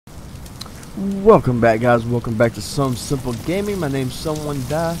Welcome back, guys. Welcome back to Some Simple Gaming. My name's Someone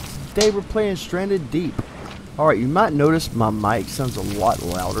Die. Today we're playing Stranded Deep. Alright, you might notice my mic sounds a lot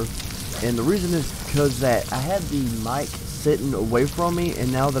louder. And the reason is because that I had the mic sitting away from me, and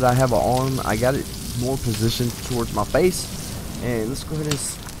now that I have it on, I got it more positioned towards my face. And let's go ahead and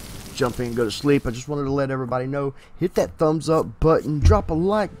jump in and go to sleep. I just wanted to let everybody know, hit that thumbs up button, drop a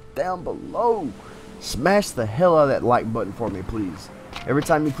like down below. Smash the hell out of that like button for me, please. Every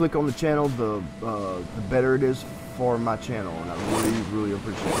time you click on the channel, the better it is for my channel, and I really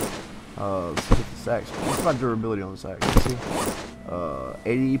appreciate it. Let's get the sacks. What's my durability on the sacks? Let's see.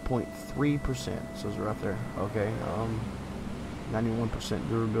 80.3% says right there. Okay. 91%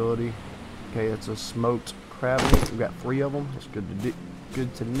 durability. Okay, that's a smoked crab meat. We've got 3 of them. That's good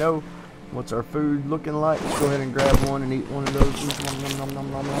to know. What's our food looking like? Let's go ahead and grab one and eat one of those. Nom, nom, nom,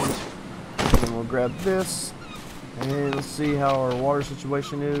 nom. And then we'll grab this. And let's see how our water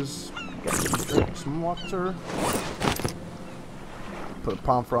situation is. Got to drink some water. Put a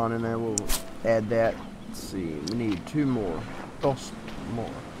palm frond in there. We'll add that. Let's see. We need 2 more. Dos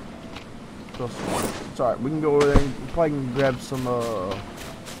more. It's alright. We can go over there and probably can grab some.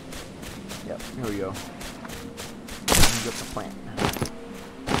 Yep. Here we go. Get the plant.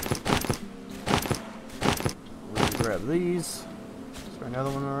 We can grab these. Is there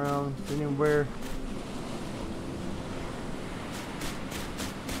another one around anywhere?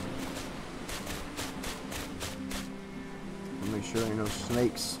 Make sure there ain't no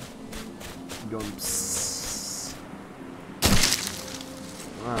snakes going psst.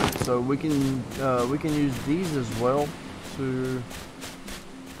 Alright, so we can use these as well to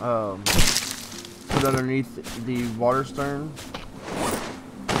put underneath the water stern.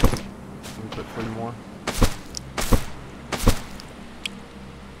 Let me put 3 more.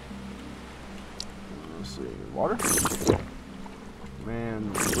 Let's see, water.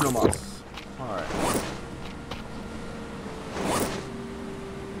 Man, no moss. Alright.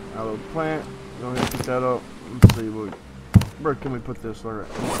 Our little plant, go ahead and pick that up. Let's see where can we put this? Alright,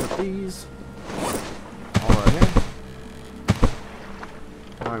 let's put these all right here.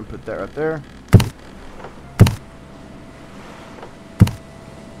 Alright, put that right there.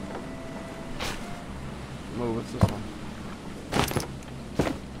 Move, what's this one?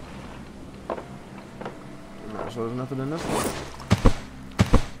 Alright, so there's nothing in this one.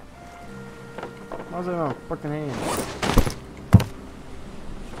 Why's it on a fucking hand?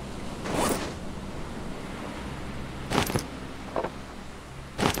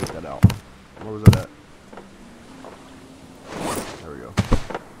 Out. Where was it at? There we go.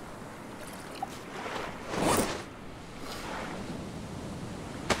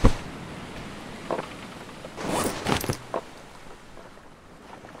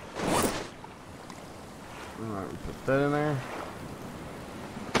 Alright, we put that in there.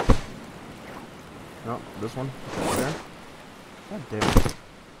 No, this one. Put that there. God damn it.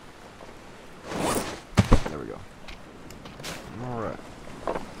 There we go. Alright.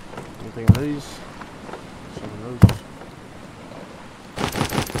 Anything in these? Some of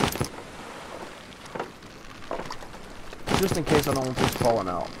those. Just in case I don't want this falling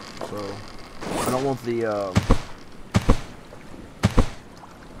out. So I don't want the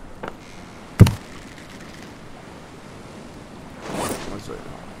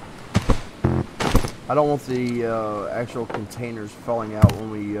I don't want the actual containers falling out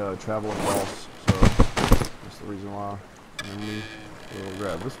when we travel across. So that's the reason why. And we'll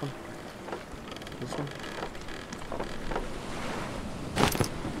grab this one. This one.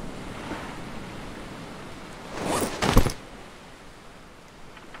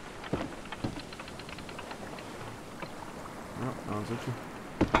 No, that one's itchy.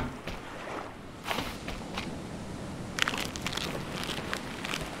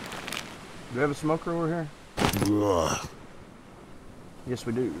 Do we have a smoker over here? Ugh. Yes,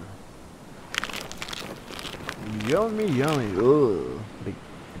 we do. Yummy, yummy. Ugh. Big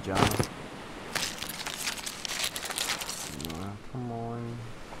vagina. Come on.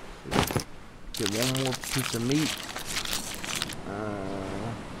 Get one more piece of meat.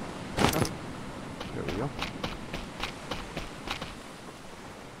 There we go.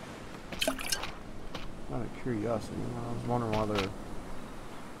 Out of curiosity, I was wondering why they're.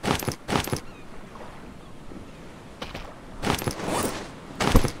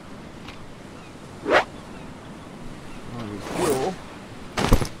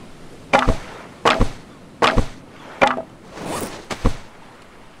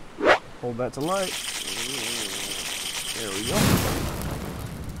 Hold that to light. There we go.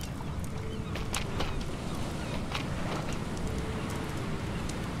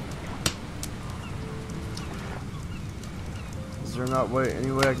 Is there not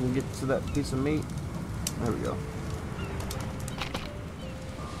any way I can get to that piece of meat? There we go.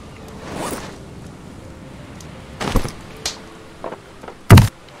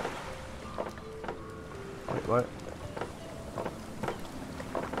 Wait, what?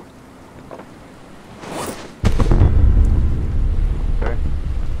 Okay.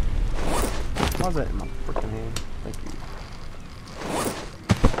 Why is that in my freaking hand? Thank you.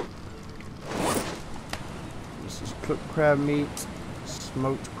 This is cooked crab meat,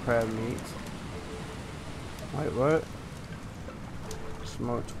 smoked crab meat. Wait, what?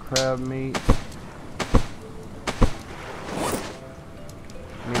 Smoked crab meat.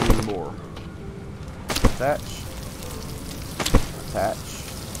 Medium bore. Attach. Attach.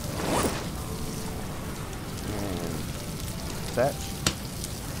 And attach.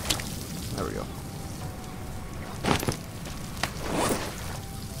 There we go.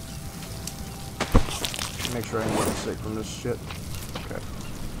 Make sure I ain't getting sick from this shit. Okay.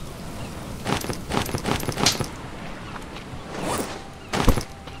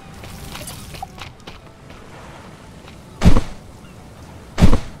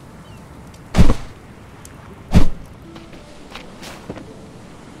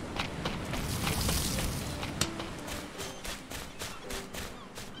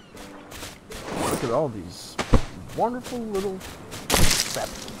 Look at all these wonderful little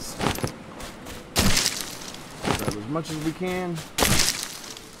saplings. Grab as much as we can.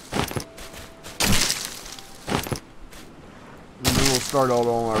 And then we'll start out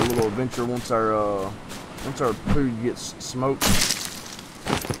on our little adventure once our food gets smoked.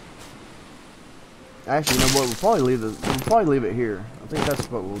 Actually, you know what? We'll probably leave it here. I think that's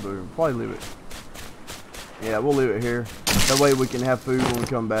what we'll do. We'll probably leave it. Yeah, we'll leave it here. That way we can have food when we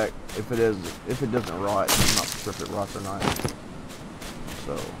come back. If it doesn't rot, I'm not sure if it rots or not.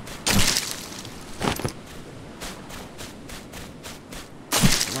 So.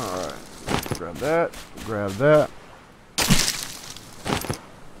 Alright, grab that, grab that,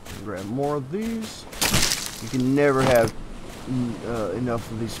 grab more of these. You can never have enough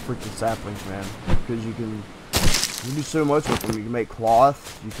of these freaking saplings, man, because you do so much with them. You can make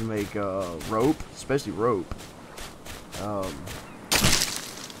cloth, you can make rope, especially rope.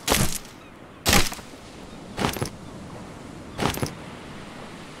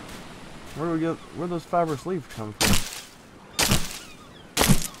 Where those fibrous leaves come from?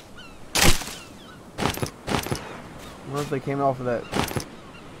 I wonder if they came off of that.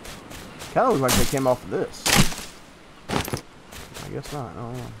 Kind of looks like they came off of this. I guess not. I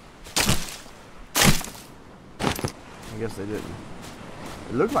don't know. I guess they didn't.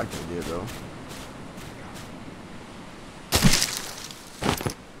 It looked like they did, though.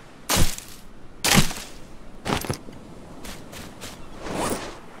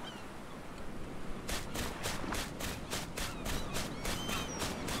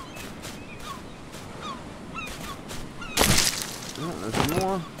 There's some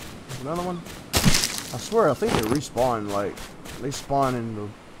more. There's another one. I swear, I think they respawn, like, they spawn in the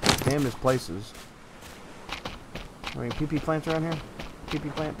damnedest places. I mean, PP plants around here?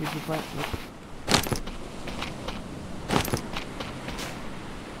 PP plant, PP plant? Nope.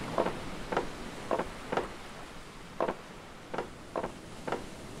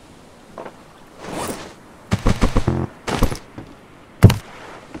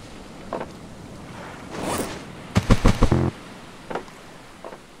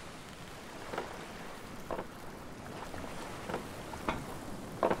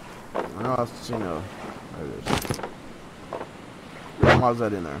 I've seen there it is. Why was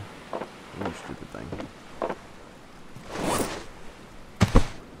that in there? You stupid thing.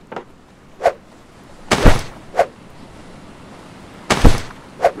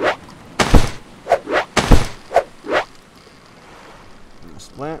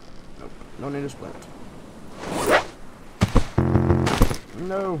 Splint? Nope. No need a splint.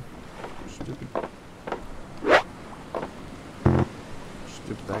 No. Stupid.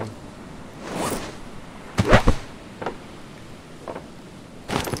 Stupid thing.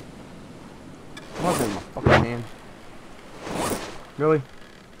 What's in my fucking hand? Really?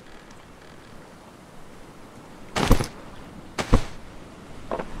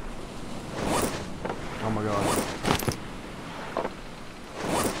 Oh my god.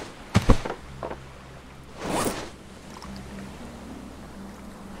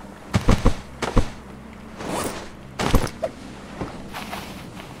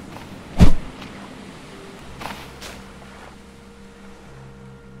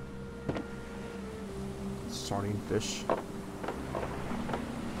 Sardine fish.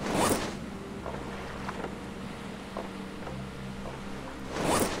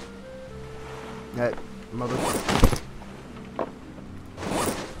 That mother.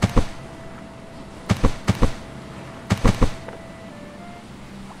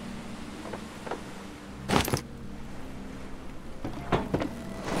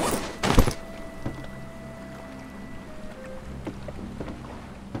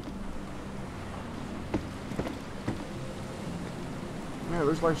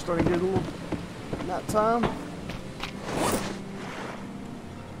 Alright, looks like it's starting to get a little night time.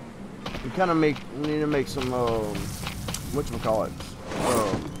 We kind of need to make some, whatchamacallit?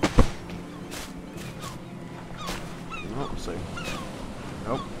 Let's see.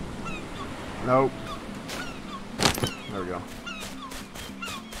 Nope. Nope. There we go.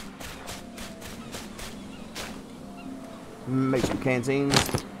 Make some canteens.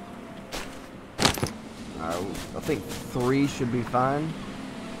 I think 3 should be fine.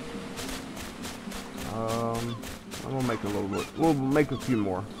 I'm gonna make a little bit. We'll make a few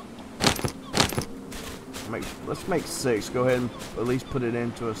more. Let's make 6. Go ahead and at least put it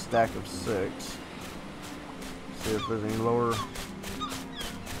into a stack of 6. See if there's any low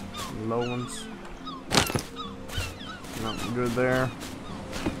ones. Nothing good there.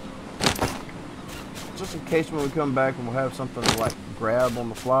 Just in case when we come back and we'll have something to like grab on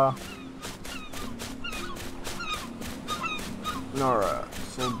the fly. Alright,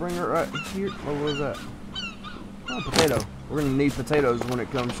 so bring it right here. Oh, what is that? Oh, potato. We're gonna need potatoes when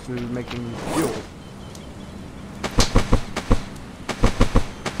it comes to making fuel.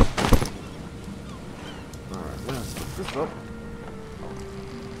 Alright, let's put this up.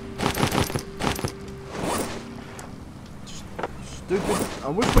 Stupid. I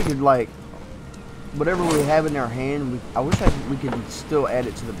wish we could like whatever we have in our hand. I wish we could still add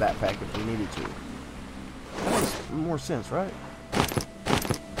it to the backpack if we needed to. That makes more sense, right?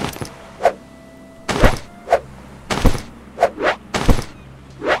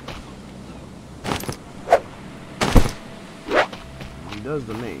 It does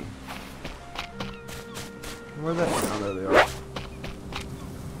to me. Where are they? Oh, there they are.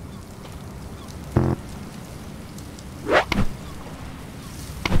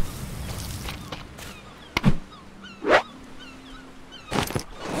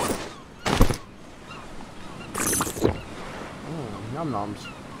 Noms.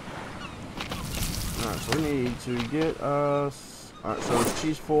 Alright, so we need to get us. Alright, so it's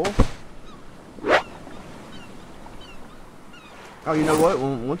cheese full. Oh, you know what?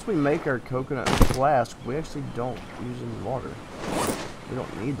 Once we make our coconut flask, we actually don't use any water. We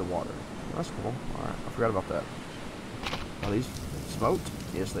don't need the water. That's cool. Alright, I forgot about that. Are these smoked?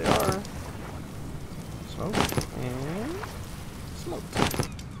 Yes, they are. Smoked and smoked.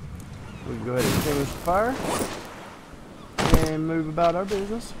 We can go ahead and extinguish the fire. And move about our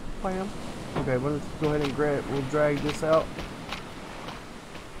business. Bam. Okay, well, let's go ahead and we'll drag this out.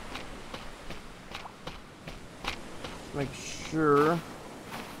 Make sure.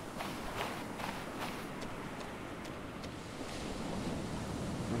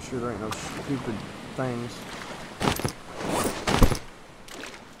 Make sure there ain't no stupid things.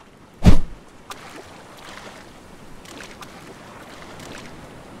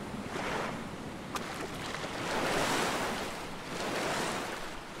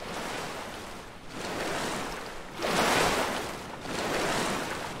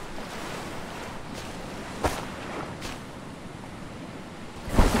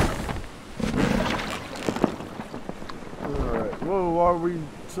 Whoa, why are we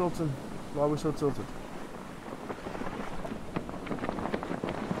tilting? Why are we so tilted?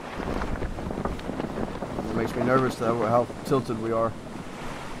 It makes me nervous that how tilted we are.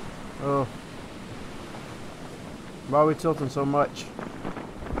 Oh. Why are we tilting so much?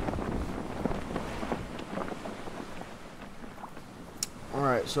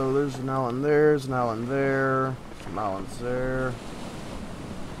 Alright, so there's an island there, there's an island there, some islands there.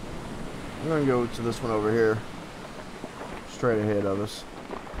 I'm gonna go to this one over here. Straight ahead of us.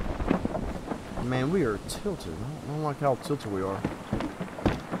 Man, we are tilted. I don't like how tilted we are.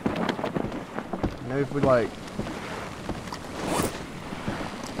 Maybe if we like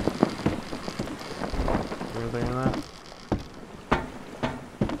anything in that.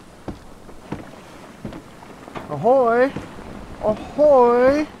 Ahoy!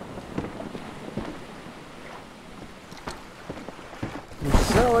 Ahoy! We're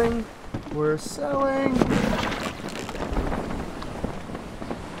selling. We're selling.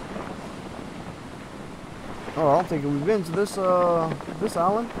 Oh, I don't think we've been to this this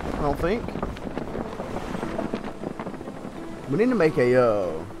island. I don't think. We need to make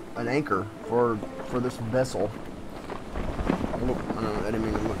a an anchor for this vessel. Oh, I didn't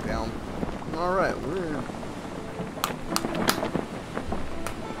mean to look down. All right, we're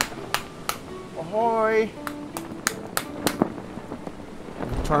ahoy.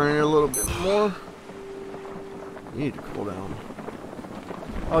 Turn it a little bit more. You need to cool down.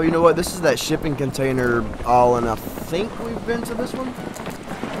 Oh, you know what? This is that shipping container island. I think we've been to this one.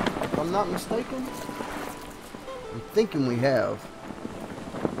 If I'm not mistaken. I'm thinking we have.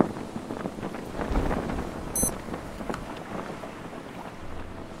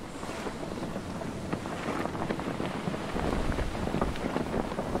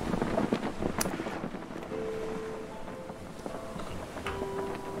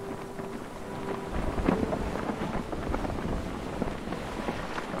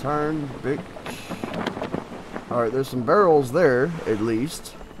 Turn, bitch. Alright, there's some barrels there, at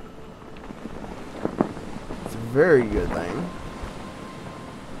least. It's a very good thing.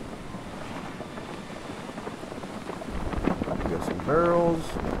 We got some barrels.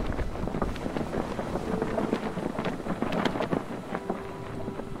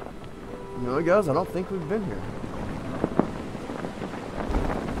 You know what, guys? I don't think we've been here.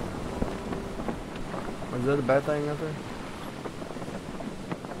 Is that a bad thing out there?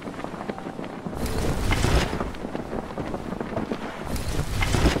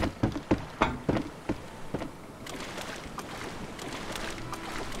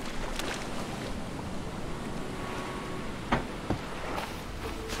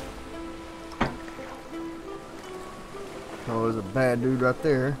 Oh, there's a bad dude right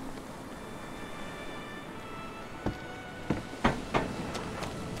there.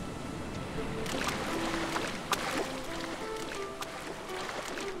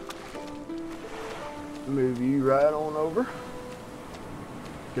 Move you right on over.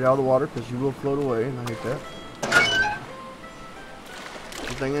 Get out of the water because you will float away, and I hate that.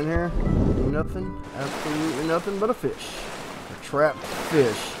 Anything in here? Nothing. Absolutely nothing but a fish. A trapped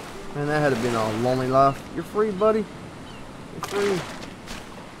fish. Man, that had to been a lonely life. You're free, buddy. You're free.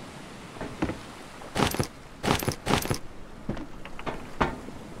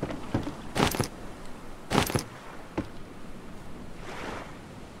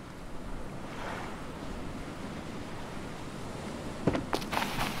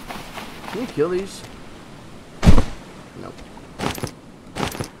 Can you kill these? Nope.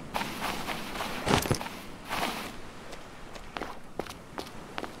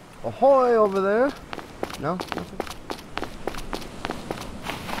 Ahoy over there! No? Nothing?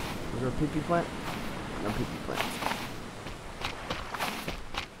 Is there a pee-pee plant? No pee-pee plants.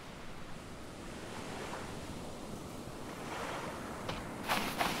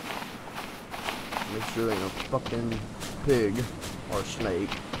 Make sure there ain't no fucking pig or snake.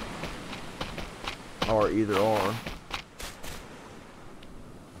 Or either or.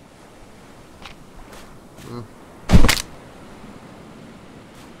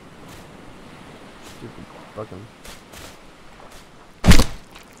 Stupid fucking.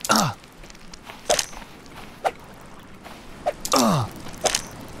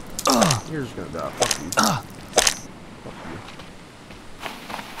 You're just gonna die. Fuck you. Fuck you.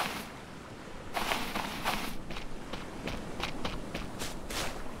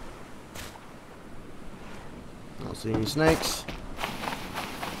 I don't see any snakes.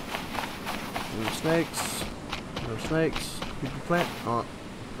 Any snakes? No snakes. People plant. Oh,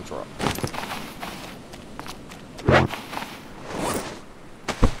 that's right.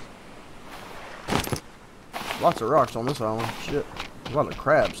 Lots of rocks on this island. Shit. A lot of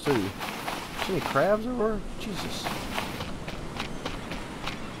crabs too. See any crabs over? Jesus.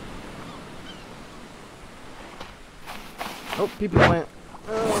 Oh, pee-pee plant.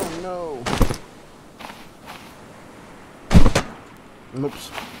 Oh no.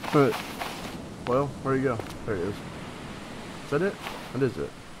 Oops. Well, where'd he go? There it is. Is that it? What is it?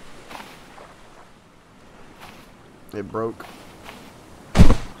 It broke.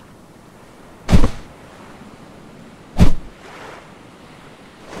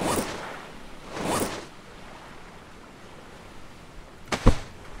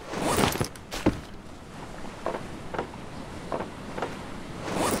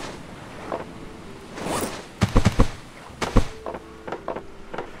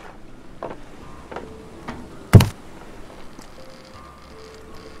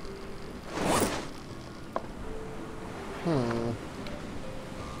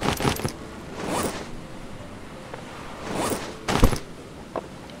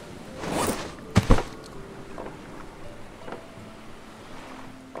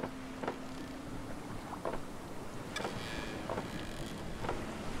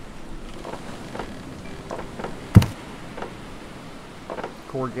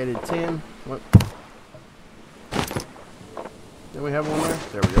 Corrugated tin. What? Then we have one there.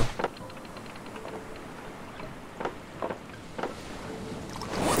 There we go.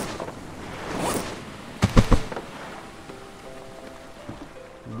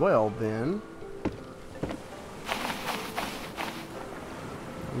 Well then,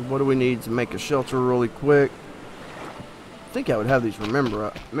 what do we need to make a shelter really quick? I think I would have these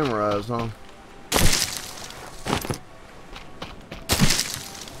memorized, huh?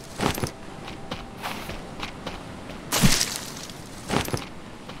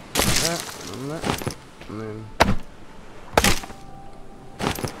 And then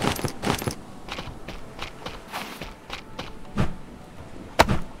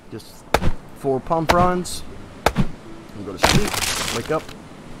just 4 pump runs and go to sleep, wake up,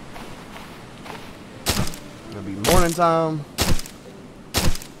 It'll be morning time.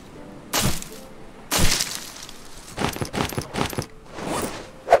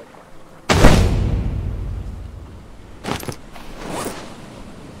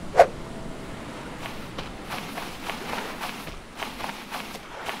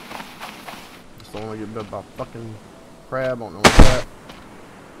 Just don't want to get bit by a fucking crab. I don't know what's that.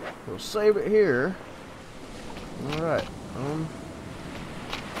 We'll save it here. Alright.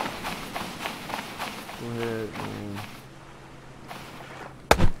 Go ahead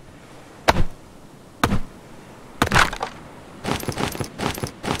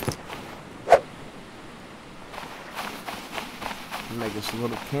and make us a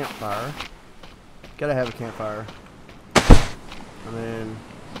little campfire. Gotta have a campfire. And then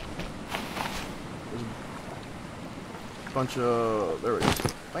there's a bunch of, there it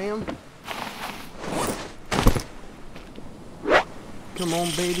is. Bam. Come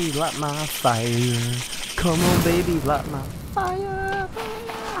on, baby, light my fire. Come on, baby, light my fire.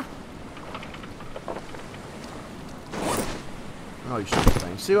 Fire. Oh, you stupid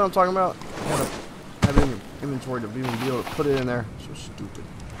thing. See what I'm talking about? You gotta have it in your inventory to even be able to put it in there. So stupid.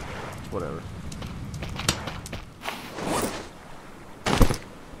 It's whatever.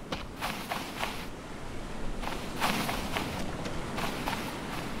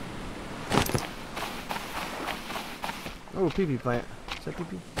 Oh, pee-pee plant. Is that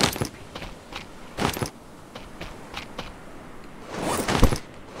pee-pee?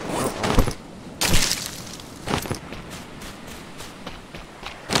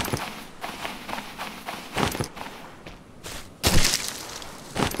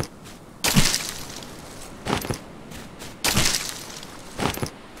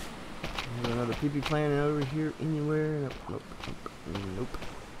 Another pee-pee plant over here anywhere? Nope, nope, nope, nope.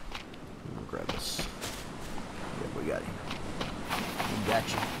 I'm gonna grab this. Yep, we got him.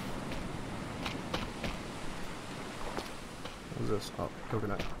 Gotcha. What's this? Oh,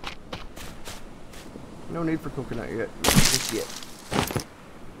 coconut. No need for coconut yet. Just yet.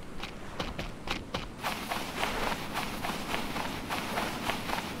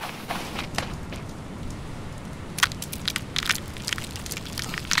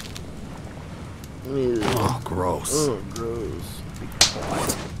 Oh, gross. Oh, gross. Be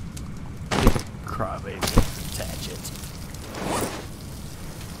quiet. Big crybaby. Attach it.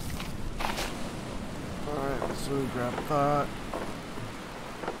 Alright, so grab that.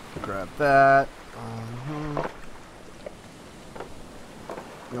 Grab that.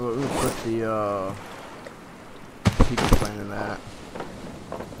 You know what, we'll put the pee-pee plant in that.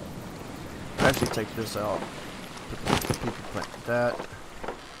 Actually take this out. Put the pee-pee plant in that.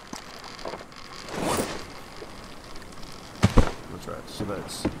 That's right, so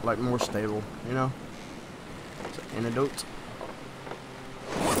that's like more stable, you know? It's an antidote.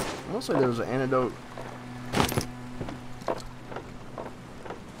 I want to say there was an antidote.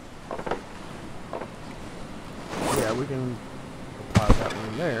 Yeah, we can apply that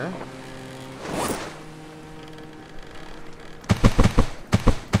one there.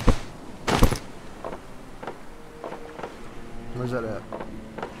 Where's that at?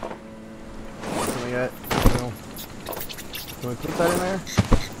 Can we get? No. Can we put that in there?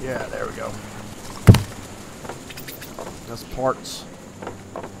 Yeah, there we go. That's parts.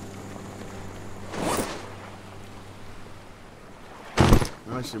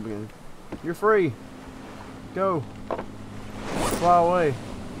 Let's see if we can. You're free. Go. Fly away.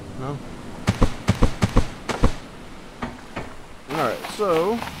 No? Alright,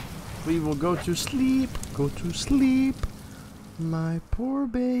 so we will go to sleep. Go to sleep. My poor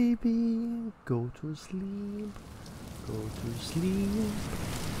baby. Go to sleep. Go to sleep.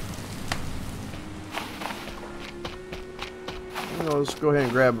 Let's go ahead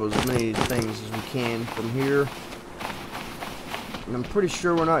and grab as many things as we can from here. And I'm pretty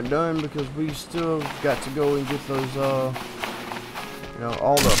sure we're not done because we still got to go and get those, you know,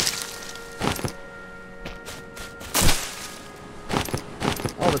 all the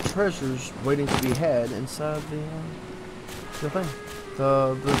treasures waiting to be had inside the thing,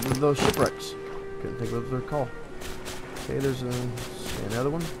 those shipwrecks. Couldn't think of what they're called. Okay, there's another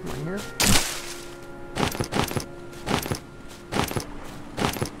one right here.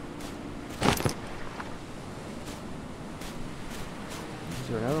 Is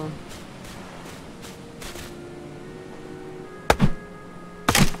there another one?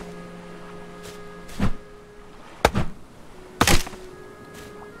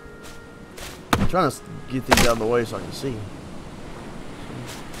 I'm trying to get these out of the way so I can see.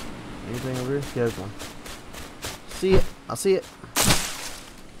 Anything over here? Yeah, there's one. See it? I see it.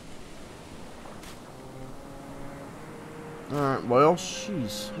 Alright, well,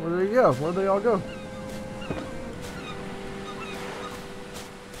 jeez. Where did they go? Where did they all go?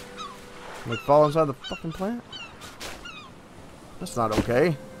 Like fall inside the fucking plant? That's not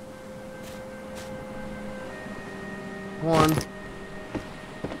okay. 1.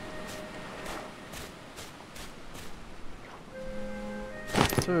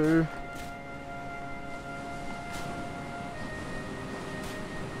 Two.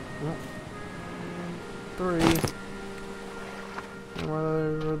 Nope. 3. And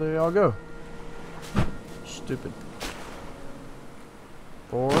where they all go? Stupid.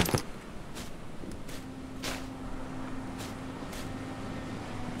 4.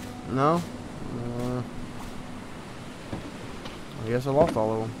 No? I guess I lost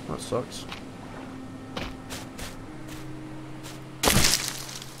all of them. That sucks.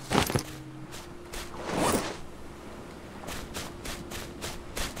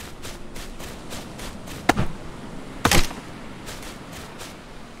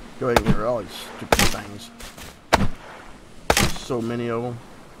 Go ahead and get rid of all these stupid things. So many of them.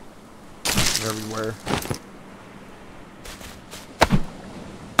 They're everywhere.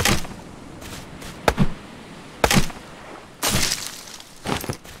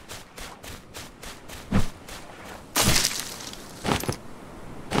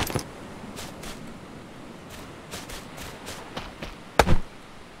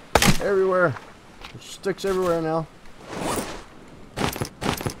 Everywhere. There's sticks everywhere now.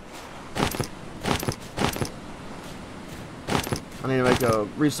 I need to make a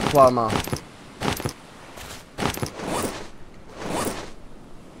resupply my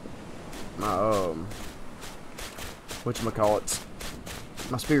whatchamacallits,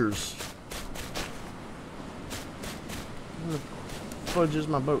 my spears. Where the fudge is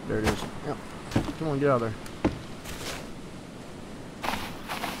my boat? There it is. Yep. Come on, get out of there.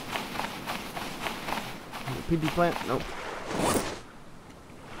 PP plant? Nope.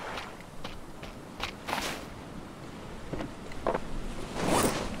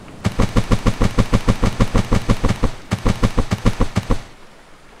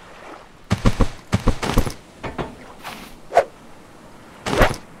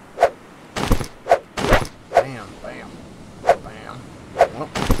 Bam, bam, bam. Well,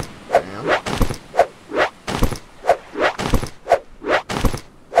 bam.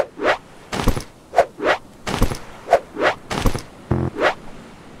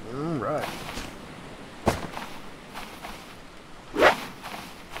 Alright.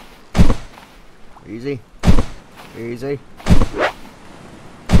 Easy. Easy.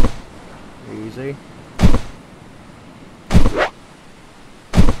 Easy.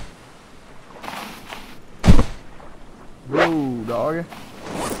 Whoa, dog.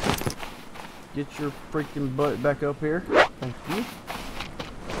 Get your freaking butt back up here. Thank you.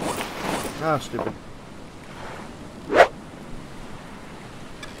 Ah, stupid.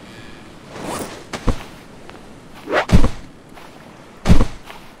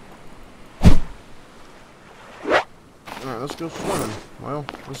 Alright, let's go swimming. Well,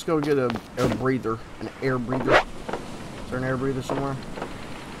 let's go get an air breather. An air breather. Is there an air breather somewhere?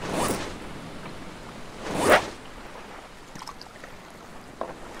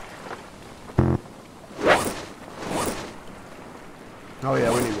 Oh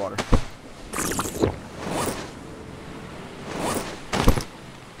yeah, we need water.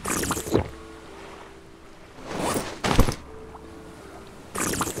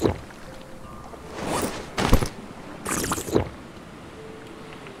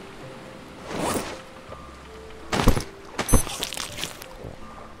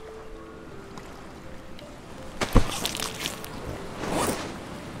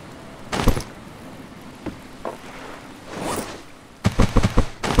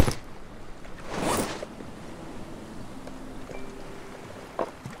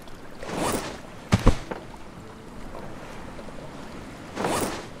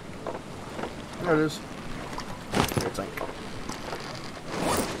 There it is. Here, tank.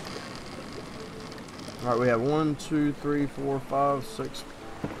 Alright, we have 1, 2, 3, 4, 5, 6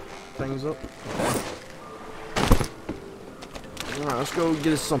 things up. Okay. Alright, let's go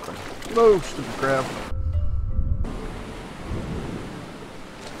get us something. Whoa, stupid crab.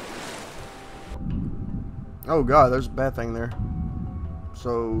 Oh god, there's a bad thing there.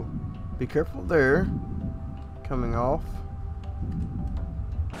 So, be careful there. Coming off.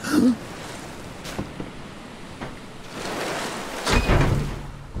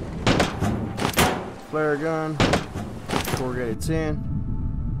 Flare gun, corrugated tin.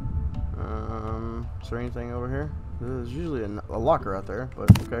 Is there anything over here? There's usually a locker out there, but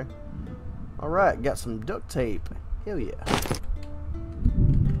okay. Alright, got some duct tape. Hell yeah.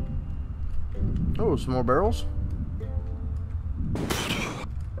 Oh, some more barrels.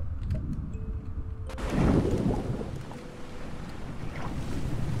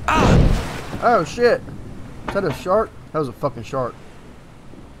 Oh shit! Is that a shark? That was a fucking shark.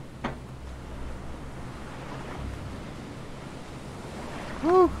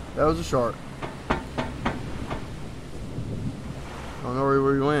 Woo! That was a shark. I don't know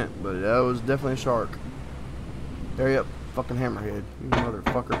where he went, but that was definitely a shark. Hurry up, fucking hammerhead, you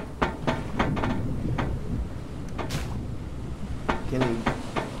motherfucker. Can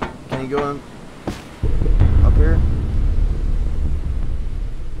he go in up here?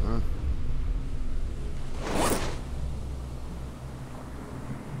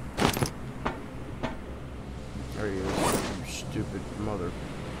 There he is, you stupid mother.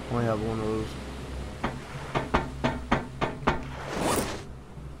 I only have one of those.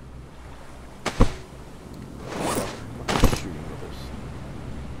 Fucking shooting with this.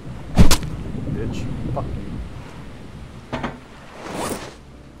 Bitch, fuck you.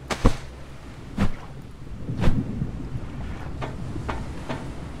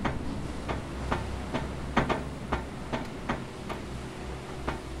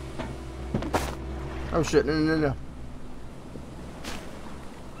 Oh shit, no.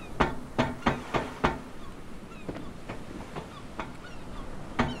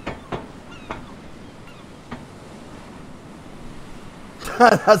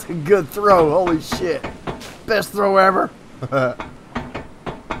 That's a good throw, holy shit. Best throw ever.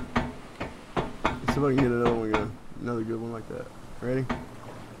 Somebody get another one going. Another good one like that. Ready?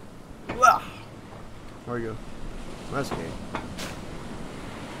 There we go. That's a game.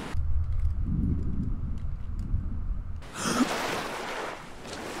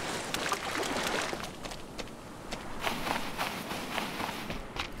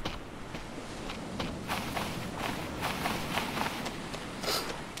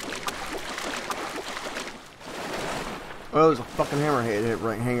 Well, there's a fucking hammerhead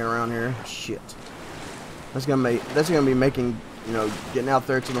hanging around here. Shit. That's gonna be making, you know, getting out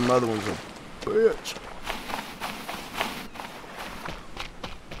there to the other ones a bitch.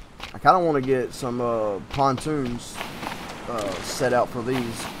 I kind of want to get some pontoons set out for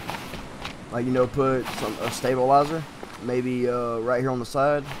these. Like, you know, put a stabilizer, maybe right here on the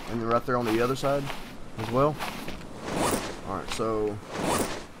side, and then right there on the other side as well. All right, so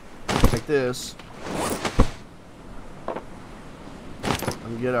take this.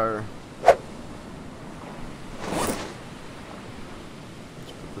 Get our, let's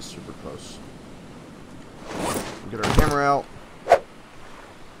put this super close. Get our hammer out.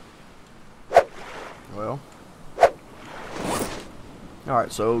 Well,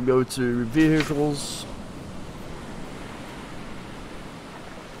 alright, so go to vehicles.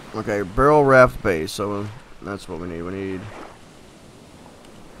 Okay, barrel raft base, so that's what we need. We need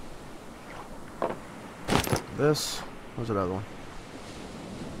this. What's that other one?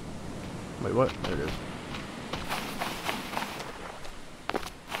 Wait, what? There it is.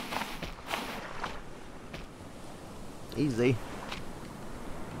 Easy.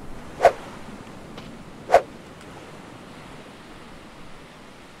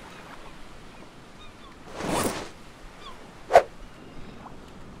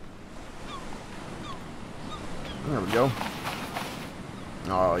 There we go.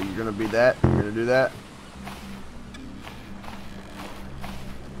 Oh, you're gonna be that? You're gonna do that?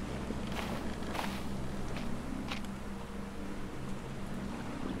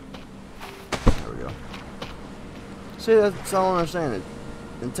 See, that's all I understand.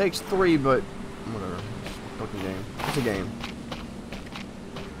 It takes 3, but whatever. It's a fucking game. It's a game.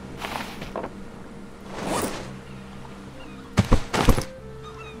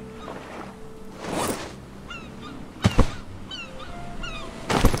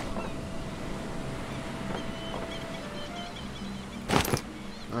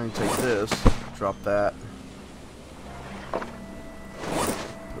 I can take this, drop that,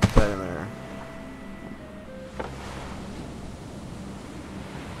 put that in there.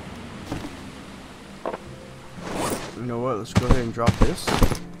 You know what, let's go ahead and drop this.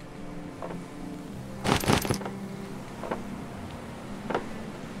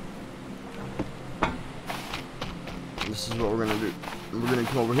 This is what we're going to do. We're going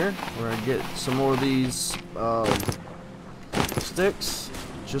to come over here. We're going to get some more of these sticks,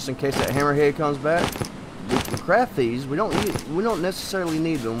 just in case that hammerhead comes back. We can craft these. We don't necessarily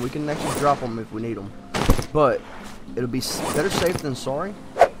need them. We can actually drop them if we need them. But it'll be better safe than sorry.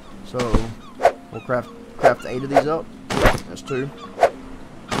 So we'll craft 8 of these up. That's 2,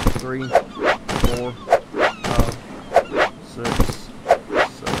 3, 4, 5, 6,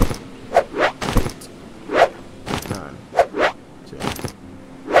 7, 8, 9, 10.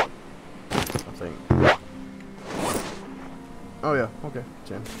 I think. Oh yeah, okay,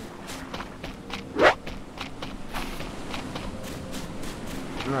 10.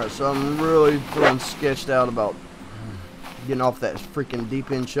 Alright, so I'm really feeling sketched out about getting off that freaking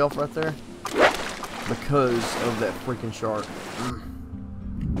deep end shelf right there because of that freaking shark.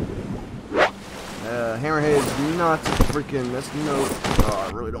 Hammerhead's not freaking, that's no, oh,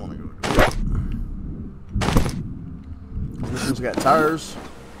 I really don't want to go do it. This one's got tires.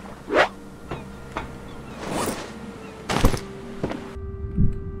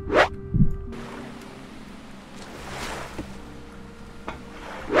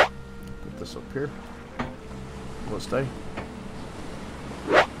 Put this up here. Will it stay?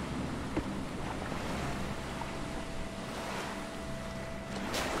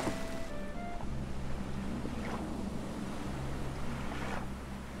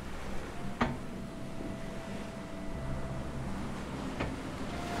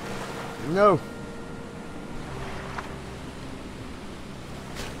 No.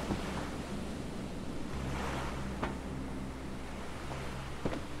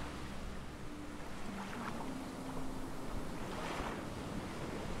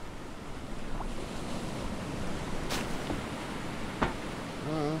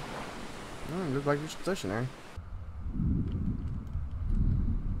 Looks like you're stationary.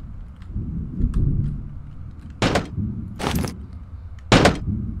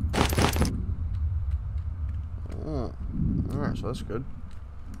 Alright, so that's good.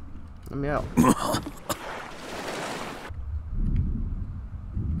 Let me out. You're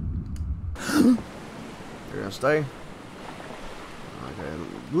gonna stay? Okay,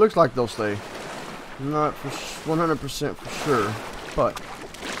 looks like they'll stay. Not for 100% for sure, but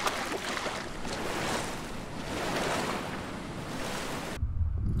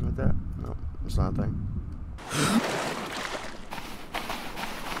like that? No, it's not a thing.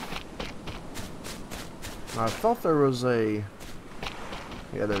 I thought there was a...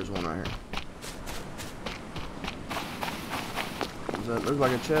 Yeah, there's one right here. Does that look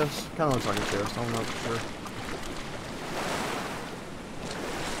like a chest? Kind of looks like a chest. I don't know for sure.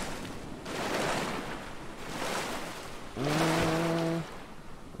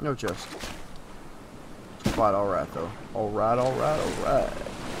 No chest. It's quite alright though. Alright, alright, alright.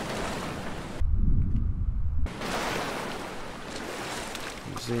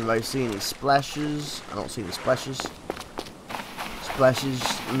 Does anybody see any splashes? I don't see any splashes. Splashes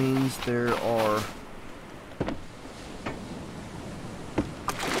means there are...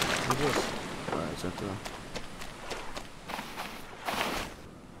 What's this? Alright, it's empty.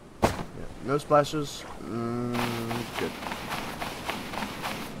 Yeah, no splashes. Good.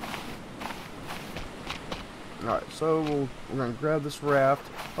 Alright, so we're going to grab this raft.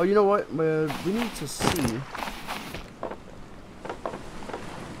 Oh, you know what? We need to see...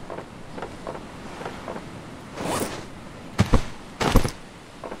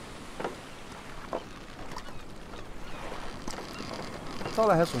 I thought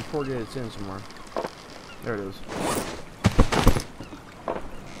I had some corrugated tin somewhere. There it is.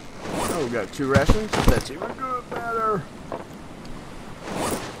 Oh, we got 2 rations. That's even good, better.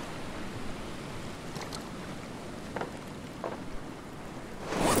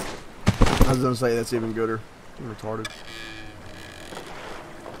 I was gonna say that's even gooder. I'm retarded.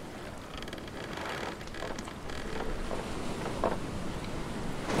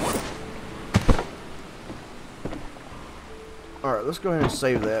 Alright, let's go ahead and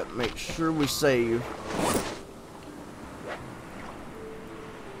save that. Make sure we save.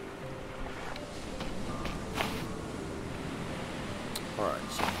 Alright,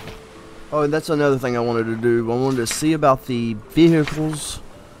 so. Oh, and that's another thing I wanted to do. I wanted to see about the vehicles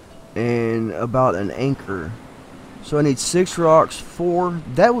and about an anchor. So I need 6 rocks, 4.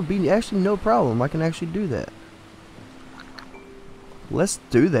 That would be actually no problem. I can actually do that. Let's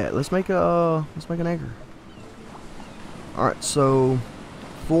do that. Let's make an anchor. Alright, so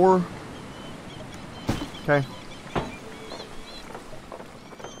 4. Okay.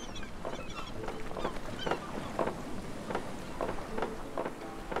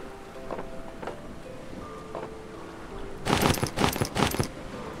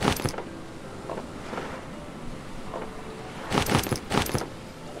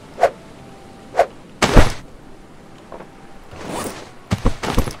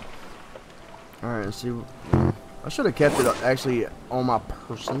 Alright, let's see. I should have kept it actually on my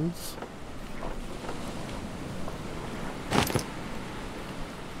persons.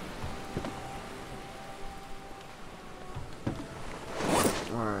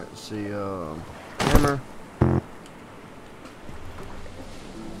 Alright, let's see, hammer.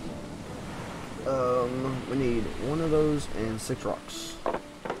 We need 1 of those and 6 rocks.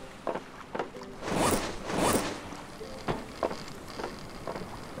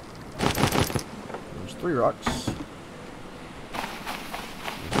 There's 3 rocks.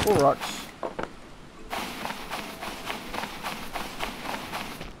 4 rocks.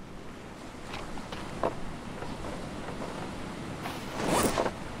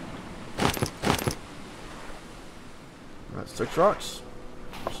 That's 6 rocks.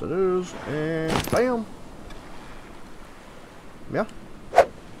 Yes, it is. And bam. Yeah.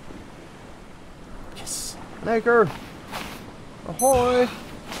 Yes. Anchor. Ahoy.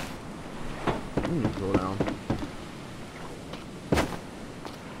 Go down.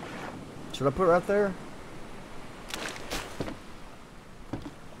 Should I put it right there?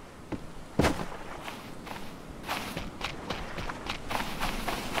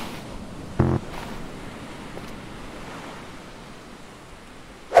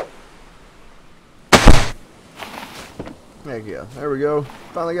 Heck yeah. There we go.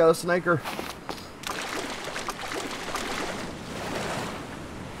 Finally got us an anchor.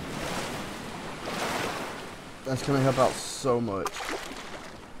 That's gonna help out so much.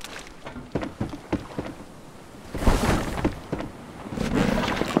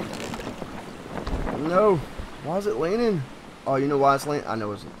 No. Why is it leaning? Oh, you know why it's leaning? I know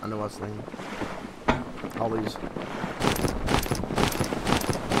why it's leaning. All these.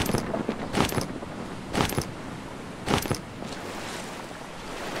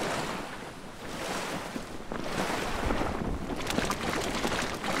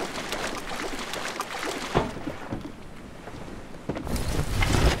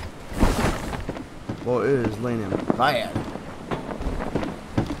 Well, it is leaning bad.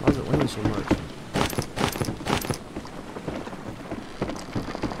 Why is it leaning so much?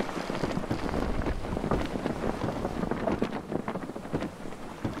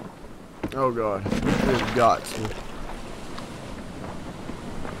 Oh god, it's got to.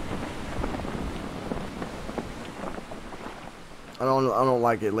 I don't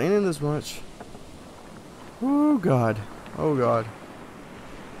like it leaning this much. Oh god. Oh god.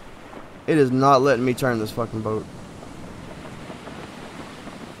 It is not letting me turn this fucking boat.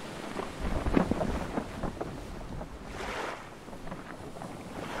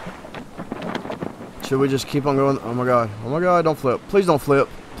 Should we just keep on going? Oh my god. Oh my god, don't flip. Please don't flip.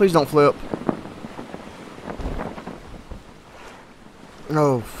 Please don't flip.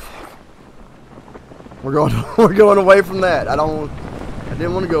 Oh fuck. We're going away from that. I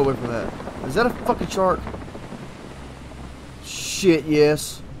didn't want to go away from that. Is that a fucking shark? Shit,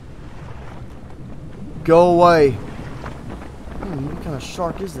 yes. Go away. What kind of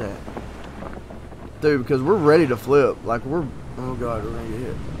shark is that? Dude, because we're ready to flip. Like we're oh god, we're gonna get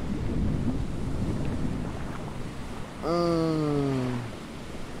hit.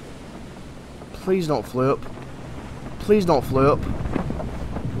 Please don't flip. Please don't flip.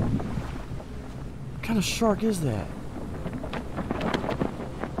 What kind of shark is that?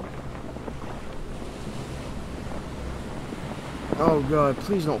 Oh god,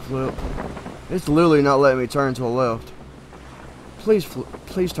 please don't flip. It's literally not letting me turn to the left. Please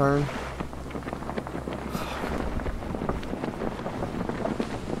please turn.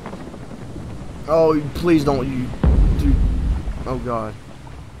 Oh, please don't you dude. Oh god.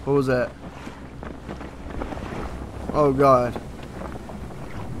 What was that? Oh god.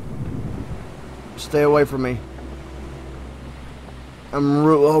 Stay away from me.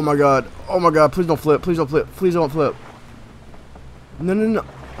 Oh my god. Oh my god, please don't flip. Please don't flip. Please don't flip. No, no, no.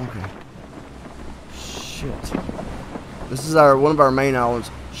 Okay. Shit. This is one of our main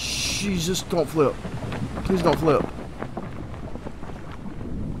islands. Jesus, don't flip. Please don't flip.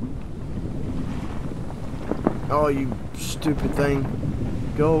 Oh, you stupid thing.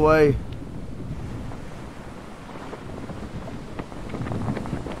 Go away.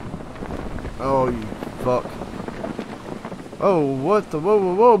 Oh, you fuck. Oh, what the whoa,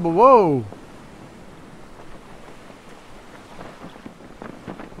 whoa, whoa, whoa.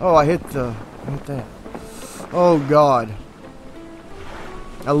 Oh, I hit that. Oh, God.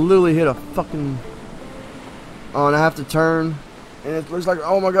 I literally hit a fucking... Oh, and I have to turn. And it looks like...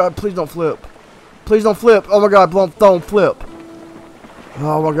 Oh, my God. Please don't flip. Please don't flip. Oh, my God. Don't flip.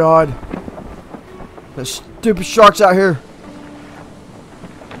 Oh, my God. There's stupid sharks out here.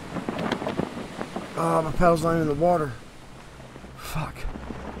 Oh, my paddle's not in the water. Fuck.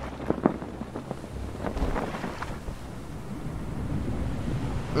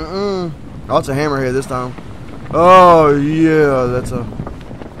 Oh, it's a hammerhead this time. Oh, yeah, that's a...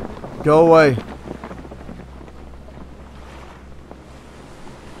 Go away.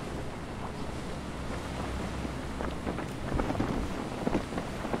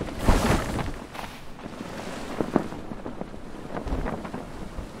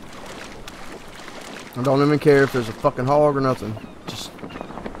 I don't even care if there's a fucking hog or nothing. Just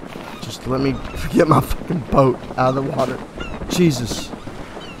let me get my fucking boat out of the water. Jesus.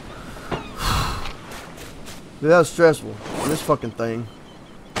 Dude, that was stressful. This fucking thing.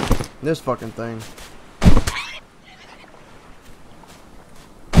 This fucking thing.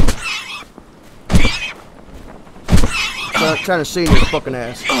 Trying to see in your fucking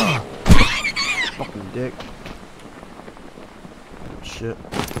ass. Fucking dick. Shit.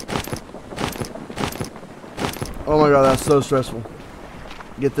 Oh my god, that's so stressful.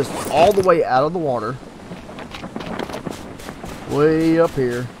 Get this all the way out of the water. Way up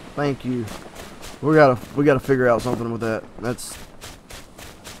here. Thank you. We gotta figure out something with that. That's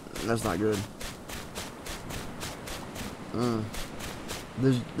not good.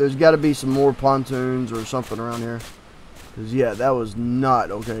 There's got to be some more pontoons or something around here. Cause yeah, that was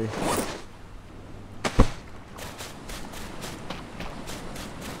not okay.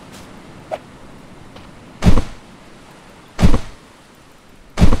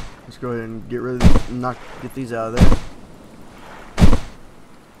 Let's go ahead and get rid of get these out of there.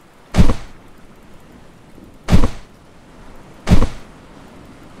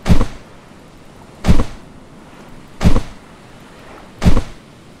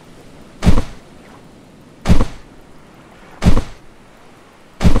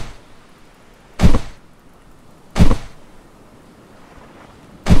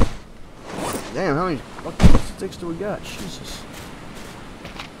 Damn, how many fucking sticks do we got? Jesus.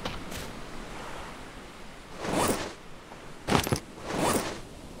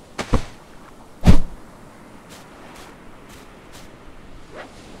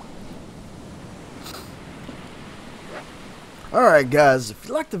 Alright guys, if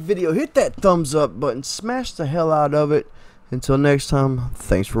you liked the video, hit that thumbs up button, smash the hell out of it. Until next time,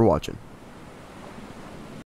 thanks for watching.